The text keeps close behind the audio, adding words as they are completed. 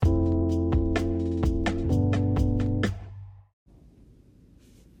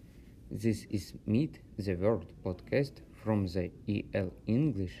This is Meet the World podcast from the EL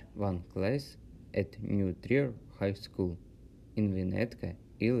English 1 class at New Trier High School in Winnetka,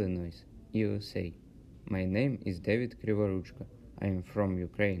 Illinois, USA. My name is David Krivoruchka. I am from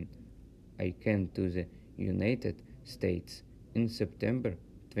Ukraine. I came to the United States in September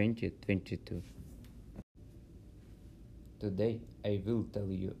 2022. Today I will tell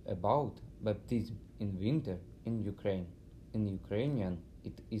you about baptism in winter in Ukraine. In Ukrainian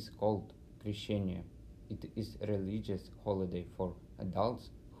it is called Krishenia. It is a religious holiday for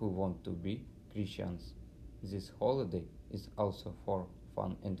adults who want to be Christians. This holiday is also for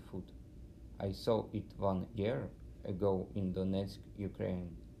fun and food. I saw it 1 year ago in Donetsk,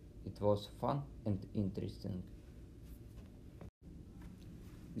 Ukraine. It was fun and interesting.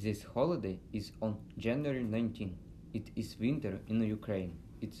 This holiday is on January 19. It is winter in Ukraine.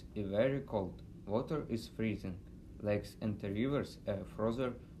 It's very cold. Water is freezing. Lakes and rivers are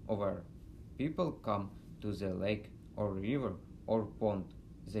frozen over. People come to the lake or river or pond.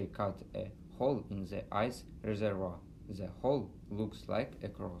 They cut a hole in the ice reservoir. The hole looks like a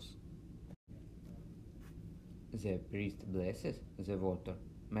cross. The priest blesses the water.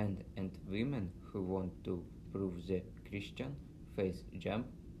 Men and women who want to prove the Christian faith jump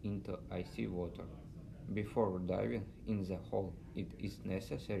into icy water. Before diving in the hole, it is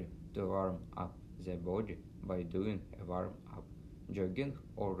necessary to warm up the body by doing a warm-up, jogging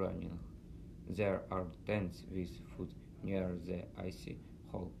or running. There are tents with food near the icy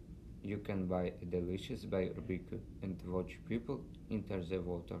hole. You can buy a delicious barbecue and watch people enter the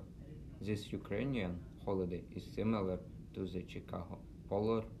water. This Ukrainian holiday is similar to the Chicago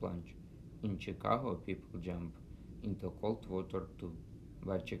polar plunge. In Chicago, people jump into cold water too,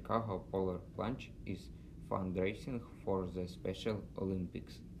 but Chicago polar plunge is fundraising for the Special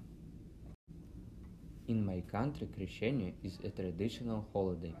Olympics. In my country, Krishenia is a traditional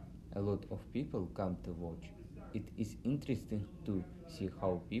holiday. A lot of people come to watch. It is interesting to see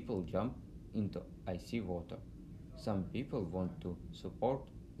how people jump into icy water. Some people want to support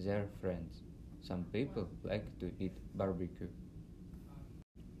their friends. Some people like to eat barbecue.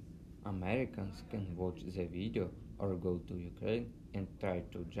 Americans can watch the video or go to Ukraine and try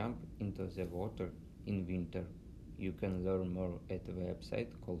to jump into the water in winter. You can learn more at a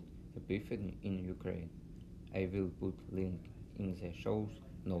website called Epiphany in Ukraine. I will put link in the show's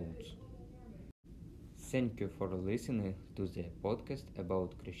notes. Thank you for listening to the podcast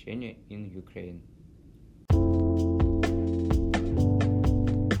about Krishenia in Ukraine.